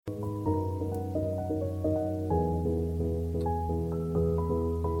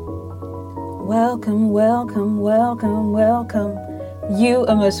Welcome, welcome, welcome, welcome. You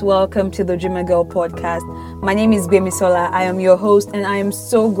are most welcome to the Dreamer Girl podcast. My name is Gbemi. I am your host, and I am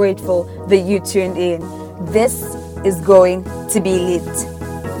so grateful that you tuned in. This is going to be lit.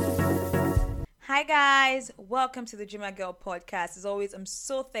 Hi guys, welcome to the Dreamer Girl podcast. As always, I'm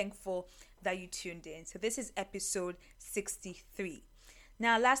so thankful that you tuned in. So this is episode 63.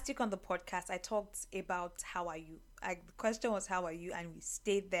 Now, last week on the podcast, I talked about how are you. The question was how are you, and we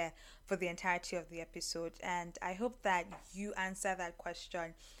stayed there for the entirety of the episode. And I hope that you answer that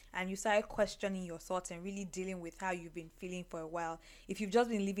question and you started questioning your thoughts and really dealing with how you've been feeling for a while. If you've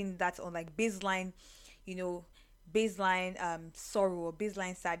just been living that on like baseline, sorrow or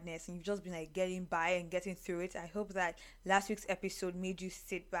baseline sadness, and you've just been like getting by and getting through it, I hope that last week's episode made you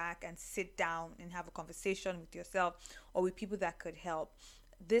sit back and sit down and have a conversation with yourself or with people that could help.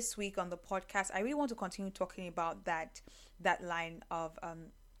 This week on the podcast, I really want to continue talking about that line of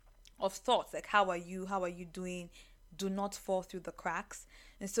thoughts, like how are you doing, do not fall through the cracks.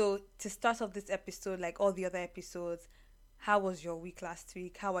 And so to start off this episode, like all the other episodes, how was your week last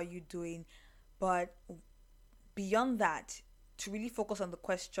week, how are you doing? But beyond that, to really focus on the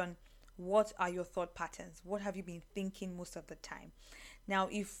question, what are your thought patterns? What have you been thinking most of the time? Now,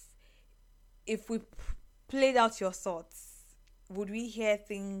 if we played out your thoughts, would we hear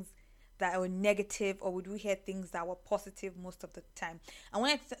things that were negative, or would we hear things that were positive most of the time? And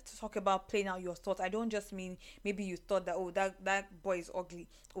when I talk about playing out your thoughts, I don't just mean maybe you thought that, that boy is ugly,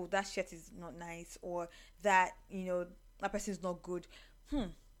 or that shirt is not nice, or that, that person is not good.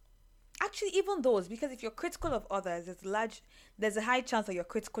 Actually, even those, because if you're critical of others, there's a high chance that you're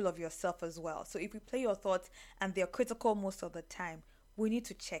critical of yourself as well. So if you play your thoughts and they're critical most of the time, we need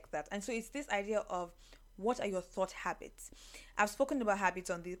to check that. And so it's this idea of, what are your thought habits? I've spoken about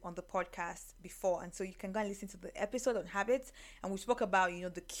habits on the podcast before, and so you can go and listen to the episode on habits, and we spoke about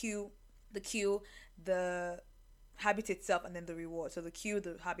the cue, the habit itself, and then the reward. So the cue,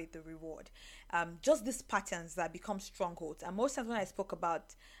 the habit, the reward. Just these patterns that become strongholds. And most times when I spoke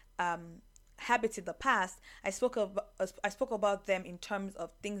about habits in the past, I spoke about them in terms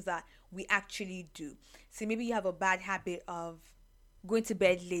of things that we actually do. So maybe you have a bad habit of going to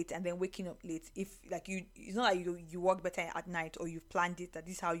bed late and then waking up late. If like it's not like you work better at night, or you've planned it that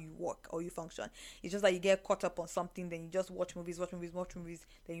this is how you work or you function. It's just that you get caught up on something, then you just watch movies,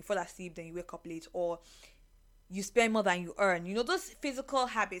 then you fall asleep, then you wake up late, or you spend more than you earn. Those physical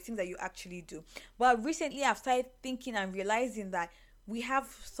habits, things that you actually do. But recently I've started thinking and realizing that we have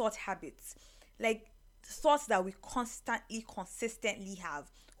thought habits, like thoughts that we consistently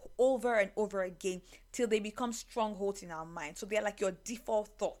have over and over again till they become strongholds in our mind. So they're like your default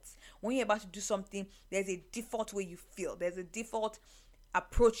thoughts. When you're about to do something, there's a default way you feel. There's a default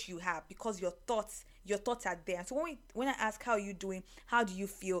approach you have because your thoughts are there. And so when I ask how are you doing, how do you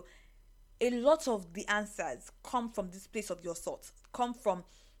feel, a lot of the answers come from this place of your thoughts, come from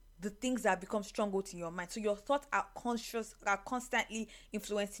the things that become strongholds in your mind. So your thoughts are constantly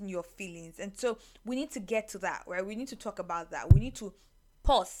influencing your feelings. And so we need to get to that, right? We need to talk about that. We need to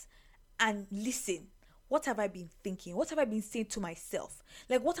pause and listen. What have I been thinking? What have I been saying to myself?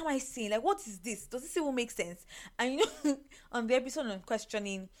 Like, what am I saying? Like, what is this? Does this even make sense? And on the episode on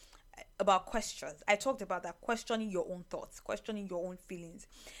questioning about questions, I talked about that, questioning your own thoughts, questioning your own feelings.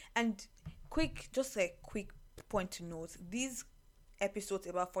 And just a quick point to note, these episodes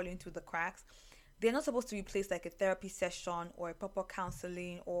about falling through the cracks, they're not supposed to replace like a therapy session or a proper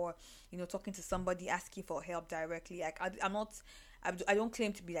counseling, or talking to somebody asking for help directly. Like I don't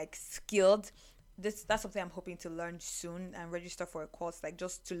claim to be like skilled. That's something I'm hoping to learn soon and register for a course, like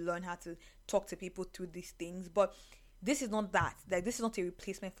just to learn how to talk to people through these things. But this is not that. Like, this is not a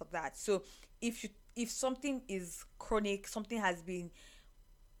replacement for that. So if something is chronic, something has been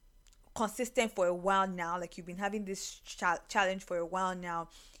consistent for a while now, like you've been having this challenge for a while now,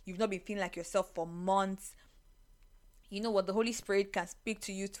 you've not been feeling like yourself for months, the Holy Spirit can speak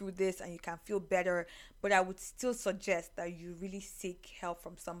to you through this and you can feel better. But I would still suggest that you really seek help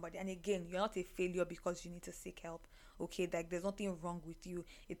from somebody. And again, you're not a failure because you need to seek help. Okay, like there's nothing wrong with you.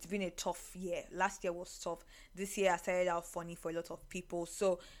 It's been a tough year. Last year was tough. This year I started out funny for a lot of people.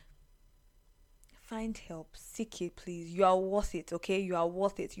 So find help, seek it, please. You are worth it, okay? You are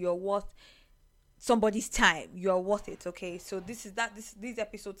worth it. You are worth somebody's time. You are worth it, okay? So these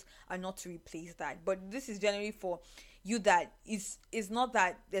episodes are not to replace that, but this is generally for you that it's not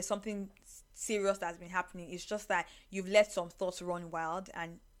that there's something serious that's been happening. It's just that you've let some thoughts run wild,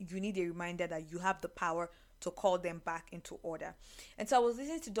 and you need a reminder that you have the power to call them back into order. And so I was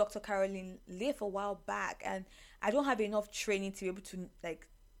listening to Dr. Caroline Leaf a while back, and I don't have enough training to be able to like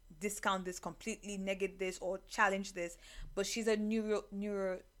discount this completely, negate this, or challenge this, but she's a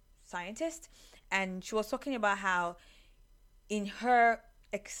neuroscientist, scientist, and she was talking about how in her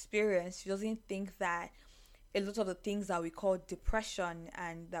experience, she doesn't think that a lot of the things that we call depression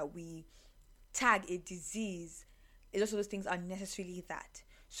and that we tag a disease, a lot of those things are necessarily that.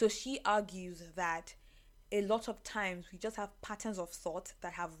 So she argues that a lot of times we just have patterns of thought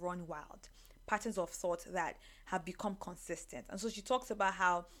that have run wild, patterns of thought that have become consistent. And so she talks about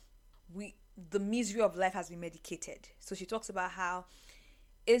how the misery of life has been medicated. So she talks about how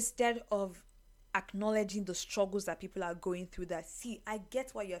instead of acknowledging the struggles that people are going through, that, see, I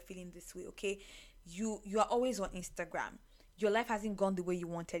get why you're feeling this way, okay? You are always on Instagram. Your life hasn't gone the way you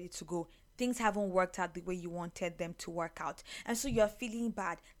wanted it to go. Things haven't worked out the way you wanted them to work out. And so you're feeling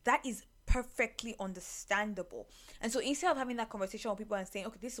bad. That is perfectly understandable. And so instead of having that conversation with people and saying,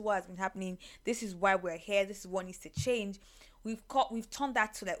 okay, this is what has been happening, this is why we're here, this is what needs to change, we've turned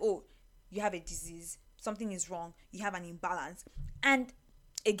that to like, oh, you have a disease, something is wrong, you have an imbalance. And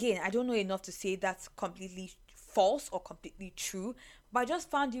again, I don't know enough to say that's completely false or completely true, but I just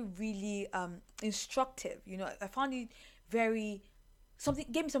found it really instructive. I found it gave me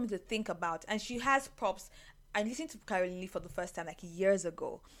something to think about. And she has props. I listened to Caroline Lee for the first time like years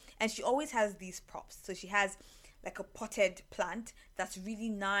ago, and she always has these props. So she has like a potted plant that's really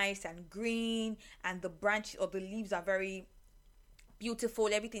nice and green, and the branch or the leaves are very beautiful,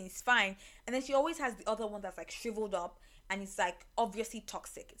 everything is fine. And then she always has the other one that's like shriveled up, and it's like obviously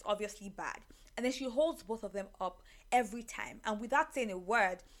toxic, it's obviously bad. And then she holds both of them up every time, and without saying a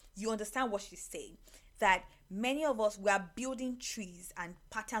word, you understand what she's saying, that many of us, we are building trees and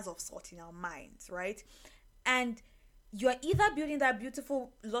patterns of thought in our minds, right? And you're either building that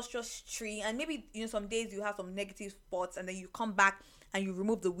beautiful lustrous tree, and maybe some days you have some negative spots, and then you come back and you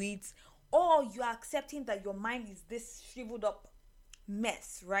remove the weeds, or you are accepting that your mind is this shriveled up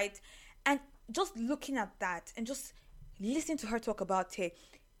mess, right? And just looking at that and just listening to her talk about it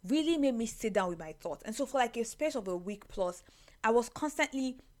really made me sit down with my thoughts. And so for like a space of a week plus, I was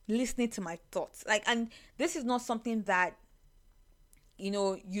constantly listening to my thoughts. And this is not something that you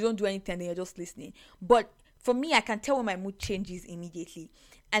don't do anything and you're just listening. But for me, I can tell when my mood changes immediately.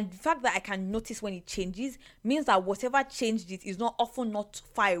 And the fact that I can notice when it changes means that whatever changed it is often not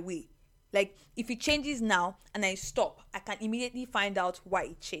far away. Like, if it changes now and I stop, I can immediately find out why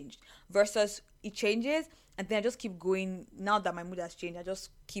it changed. Versus it changes and then I just keep going. Now that my mood has changed, I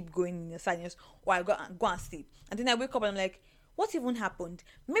just keep going in the sadness, or I go and sleep. And then I wake up and I'm like, what even happened?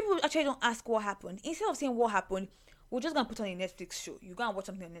 Maybe we actually don't ask what happened. Instead of saying what happened, we're just going to put on a Netflix show. You go and watch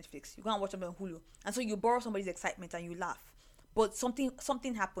something on Netflix. You go and watch something on Hulu. And so you borrow somebody's excitement and you laugh. But something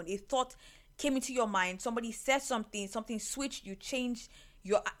happened. A thought came into your mind. Somebody said something switched. You changed.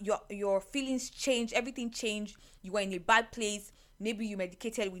 Your feelings changed. Everything changed. You were in a bad place. Maybe you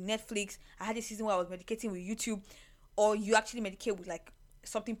medicated with Netflix. I had a season where I was medicating with YouTube. Or you actually medicate with like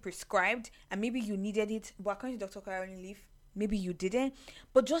something prescribed. And maybe you needed it. But according to Dr. Caroline Leaf, maybe you didn't.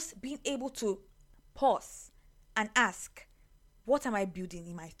 But just being able to pause and ask, what am I building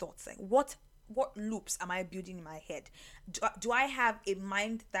in my thoughts? Like, what loops am I building in my head? Do I have a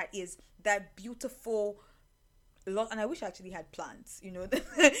mind that is that beautiful? And I wish I actually had plants,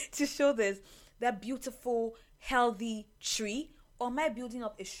 to show this, that beautiful, healthy tree, or am I building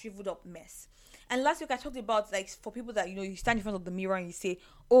up a shriveled up mess? And last week I talked about, like, for people that, you stand in front of the mirror and you say,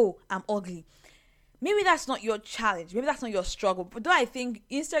 oh, I'm ugly. Maybe that's not your challenge. Maybe that's not your struggle. But though I think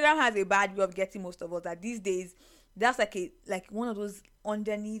Instagram has a bad way of getting most of us, that these days, that's like one of those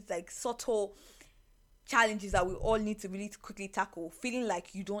underneath, like, subtle challenges that we all need to really quickly tackle, feeling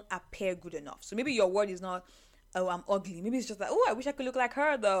like you don't appear good enough. So maybe your word is not, oh, I'm ugly. Maybe it's just like, oh, I wish I could look like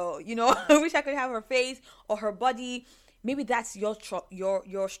her though. I wish I could have her face or her body. Maybe that's your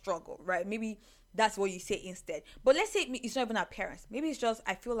struggle, right? Maybe that's what you say instead. But let's say it's not even appearance. Maybe it's just,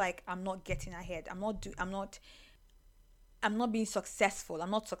 I feel like I'm not getting ahead. I'm not being successful.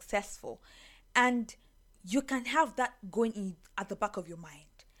 I'm not successful. And you can have that going in at the back of your mind.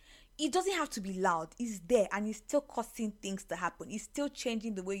 It doesn't have to be loud. It's there, and it's still causing things to happen. It's still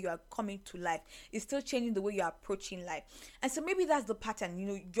changing the way you are coming to life. It's still changing the way you are approaching life. And so maybe that's the pattern.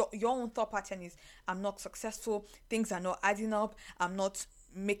 Your own thought pattern is, I'm not successful. Things are not adding up. I'm not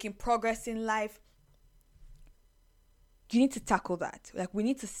making progress in life. You need to tackle that. Like, we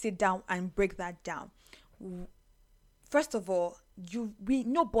need to sit down and break that down. First of all,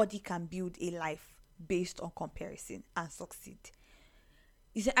 nobody can build a life based on comparison and succeed.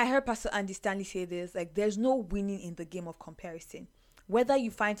 I heard Pastor Andy Stanley say this, like, there's no winning in the game of comparison. Whether you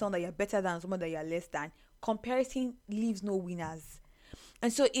find someone that you're better than, someone that you're less than, comparison leaves no winners.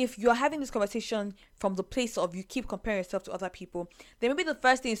 And so if you're having this conversation from the place of you keep comparing yourself to other people, then maybe the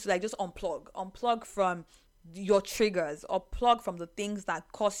first thing is to, like, just unplug from your triggers, or plug from the things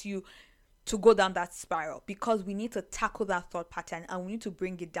that cause you to go down that spiral, because we need to tackle that thought pattern and we need to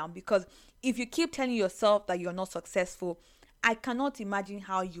bring it down. Because if you keep telling yourself that you're not successful, I cannot imagine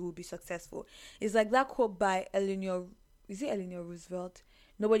how you will be successful. It's like that quote by Eleanor Roosevelt: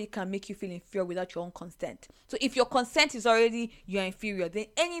 nobody can make you feel inferior without your own consent. So if your consent is already you're inferior, then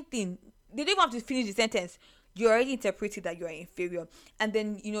anything, they don't even have to finish the sentence, you already interpreted that you are inferior. And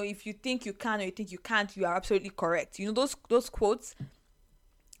then, if you think you can or you think you can't, you are absolutely correct. Those quotes,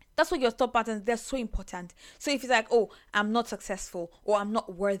 that's what your thought patterns, they're so important. So if it's like, oh, I'm not successful or I'm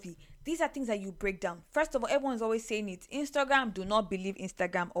not worthy, these are things that you break down. First of all, everyone's always saying it. Instagram, do not believe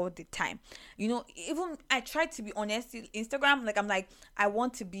Instagram all the time. Even I try to be honest. Instagram, I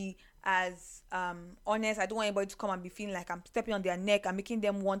want to be as honest. I don't want anybody to come and be feeling like I'm stepping on their neck. I'm making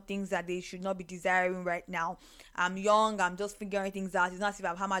them want things that they should not be desiring right now. I'm young. I'm just figuring things out. It's not as if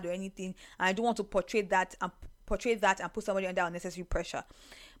I'm hammered or anything. And I don't want to portray that and put somebody under unnecessary pressure.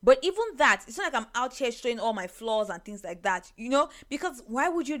 But even that, it's not like I'm out here showing all my flaws and things like that, because why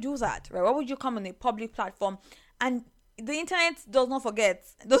would you do that, right? Why would you come on a public platform? And the internet does not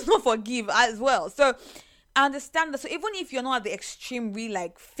forgive as well. So I understand that. So even if you're not at the extreme, really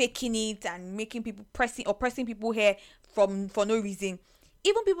like faking it and making people pressing people here for no reason,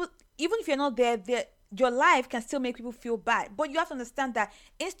 even if you're not there, your life can still make people feel bad. But you have to understand that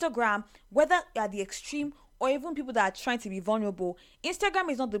Instagram, whether you're at the extreme or even people that are trying to be vulnerable, Instagram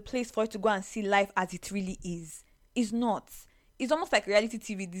is not the place for you to go and see life as it really is. It's not. It's almost like reality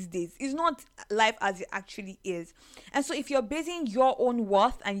TV these days. It's not life as it actually is. And so if you're basing your own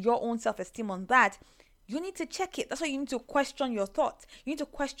worth and your own self-esteem on that, you need to check it. That's why you need to question your thoughts. You need to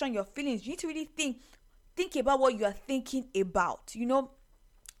question your feelings. You need to really think about what you are thinking about,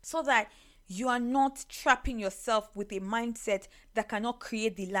 so that you are not trapping yourself with a mindset that cannot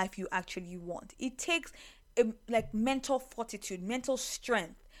create the life you actually want. It takes mental fortitude, mental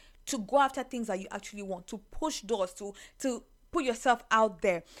strength to go after things that you actually want, to push doors, to put yourself out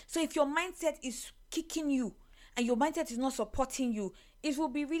there. So if your mindset is kicking you and your mindset is not supporting you, it will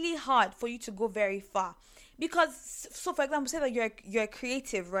be really hard for you to go very far. Because, so for example, say that you're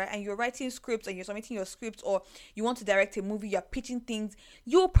creative, right? And you're writing scripts and you're submitting your scripts, or you want to direct a movie, you're pitching things,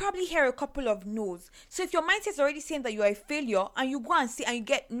 you'll probably hear a couple of no's. So if your mindset is already saying that you are a failure and you go and see and you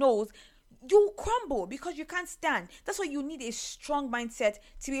get no's, you crumble because you can't stand. That's why you need a strong mindset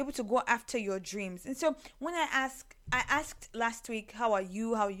to be able to go after your dreams. And so when I asked last week, how are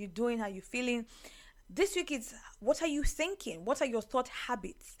you doing, how are you feeling? This week is, what are you thinking? What are your thought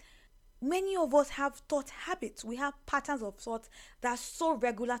habits? Many of us have thought habits. We have patterns of thought that are so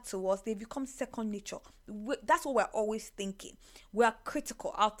regular to us, they become second nature. That's what we're always thinking. We are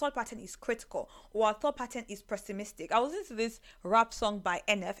critical. Our thought pattern is critical, or our thought pattern is pessimistic. I was listening to this rap song by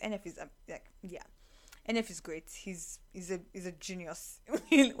NF. NF is NF is great. He's a genius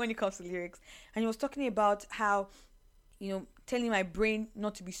when it comes to lyrics. And he was talking about how, telling my brain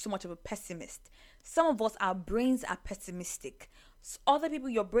not to be so much of a pessimist. Some of us, our brains are pessimistic. Other people,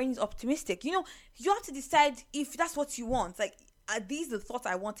 your brain is optimistic. You have to decide if that's what you want. Like, are these the thoughts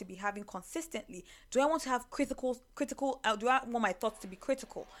I want to be having consistently? Do I want to have critical? Do I want my thoughts to be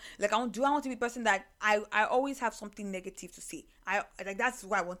critical? Like, do I want to be a person that I always have something negative to say? That's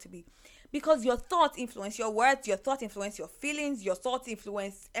who I want to be. Because your thoughts influence your words, your thoughts influence your feelings, your thoughts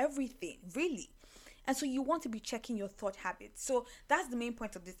influence everything, really. And so you want to be checking your thought habits. So that's the main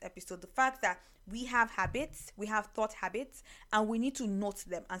point of this episode. The fact that we have habits, we have thought habits, and we need to note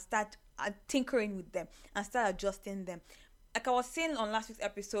them and start tinkering with them and start adjusting them. Like I was saying on last week's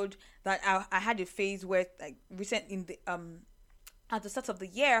episode, that I had a phase where, like, at the start of the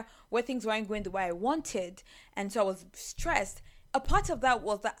year, where things weren't going the way I wanted, and so I was stressed. A part of that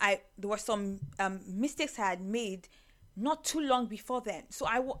was that there were some mistakes I had made not too long before then. So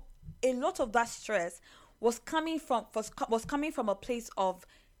a lot of that stress was coming from a place of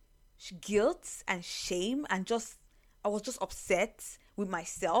guilt and shame, and I was just upset with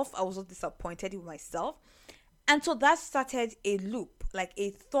myself. I was just disappointed with myself. And so that started a loop, like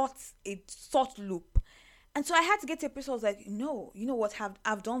a thought loop. And so I had to get to a place where I was like, no, you know what,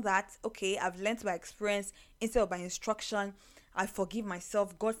 I've done that. Okay, I've learned by experience instead of by instruction. I forgive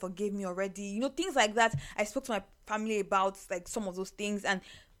myself. God forgave me already. Things like that. I spoke to my family about, like, some of those things, and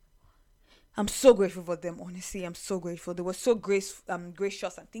I'm so grateful for them. Honestly, I'm so grateful. They were so gracious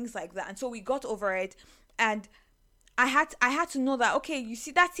and things like that. And so we got over it, and I had to know that, okay, you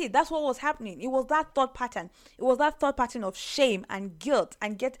see, that's it. That's what was happening. It was that thought pattern. It was that thought pattern of shame and guilt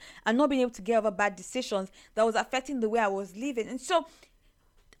and not being able to get over bad decisions that was affecting the way I was living. And so,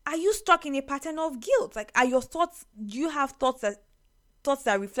 are you stuck in a pattern of guilt? Like, are your thoughts? Do you have thoughts that thoughts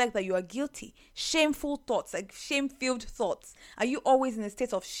that reflect that you are guilty? Shameful thoughts, like shame-filled thoughts. Are you always in a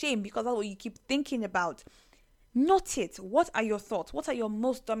state of shame because that's what you keep thinking about? Note it. What are your thoughts? What are your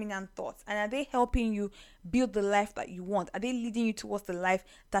most dominant thoughts? And are they helping you build the life that you want? Are they leading you towards the life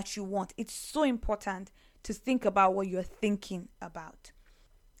that you want? It's so important to think about what you're thinking about.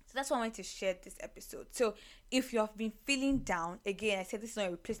 So that's why I wanted to share this episode. So if you have been feeling down, again, I said this is not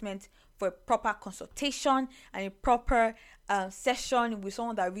a replacement for a proper consultation and a proper session with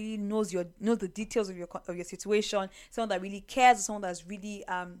someone that really knows the details of your situation, someone that really cares, someone that's really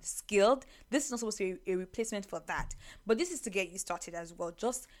skilled. This is not supposed to be a replacement for that, but this is to get you started as well.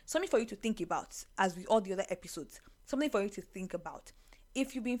 Just something for you to think about, as with all the other episodes. Something for you to think about.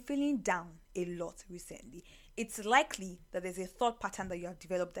 If you've been feeling down a lot recently, it's likely that there's a thought pattern that you have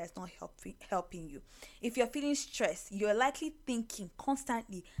developed that is not helping you. If you're feeling stressed, you're likely thinking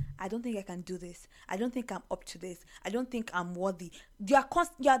constantly, I don't think I can do this. I don't think I'm up to this. I don't think I'm worthy. You're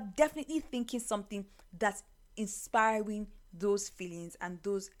definitely thinking something that's inspiring those feelings and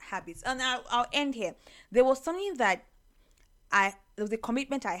those habits. And I'll end here. There was something that there was a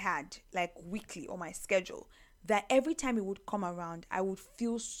commitment I had, like weekly on my schedule, that every time it would come around, I would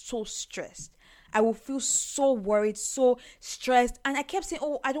feel so stressed. I would feel so worried, so stressed. And I kept saying,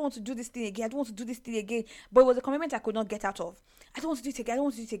 oh, I don't want to do this thing again. I don't want to do this thing again. But it was a commitment I could not get out of. I don't want to do it again. I don't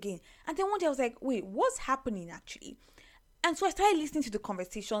want to do it again. And then one day I was like, wait, what's happening actually? And so I started listening to the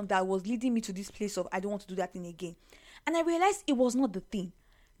conversation that was leading me to this place of I don't want to do that thing again. And I realized it was not the thing.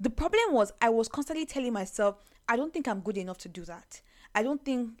 The problem was I was constantly telling myself, I don't think I'm good enough to do that. I don't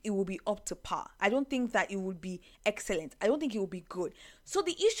think it will be up to par. I don't think that it would be excellent. I don't think it will be good. So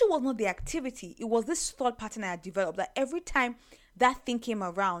the issue was not the activity. It was this thought pattern I had developed that every time that thing came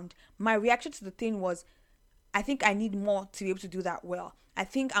around, my reaction to the thing was, I think I need more to be able to do that well. I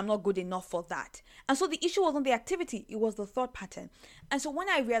think I'm not good enough for that. And so the issue wasn't the activity. It was the thought pattern. And so when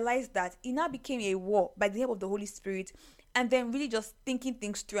I realized that, it now became a war by the help of the Holy Spirit. And then really just thinking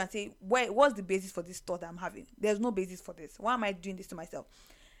things through and say, what's the basis for this thought that I'm having? There's no basis for this. Why am I doing this to myself?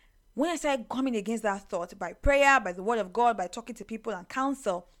 When I started coming against that thought by prayer, by the word of God, by talking to people and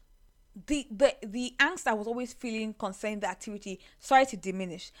counsel, the angst I was always feeling concerning the activity started to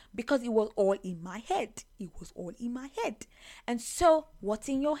diminish because it was all in my head. It was all in my head. And so, what's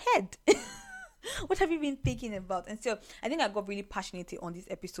in your head? What have you been thinking about? And so I think I got really passionate on this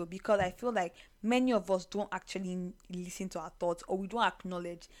episode because I feel like many of us don't actually listen to our thoughts, or we don't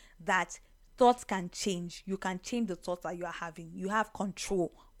acknowledge that thoughts can change. You can change the thoughts that you are having. You have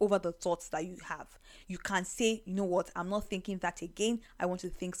control over the thoughts that you have. You can say, you know what, I'm not thinking that again. I want to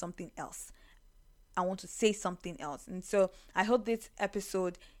think something else. I want to say something else. And so I hope this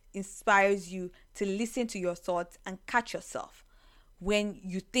episode inspires you to listen to your thoughts and catch yourself when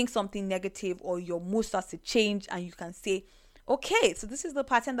you think something negative or your mood starts to change, and you can say, okay, so this is the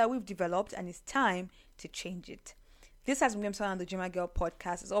pattern that we've developed and it's time to change it. This has been on the Dreamer Girl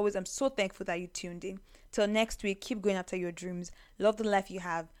podcast. As always, I'm so thankful that you tuned in. Till next week, keep going after your dreams. Love the life you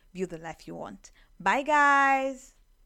have. Build the life you want. Bye, guys.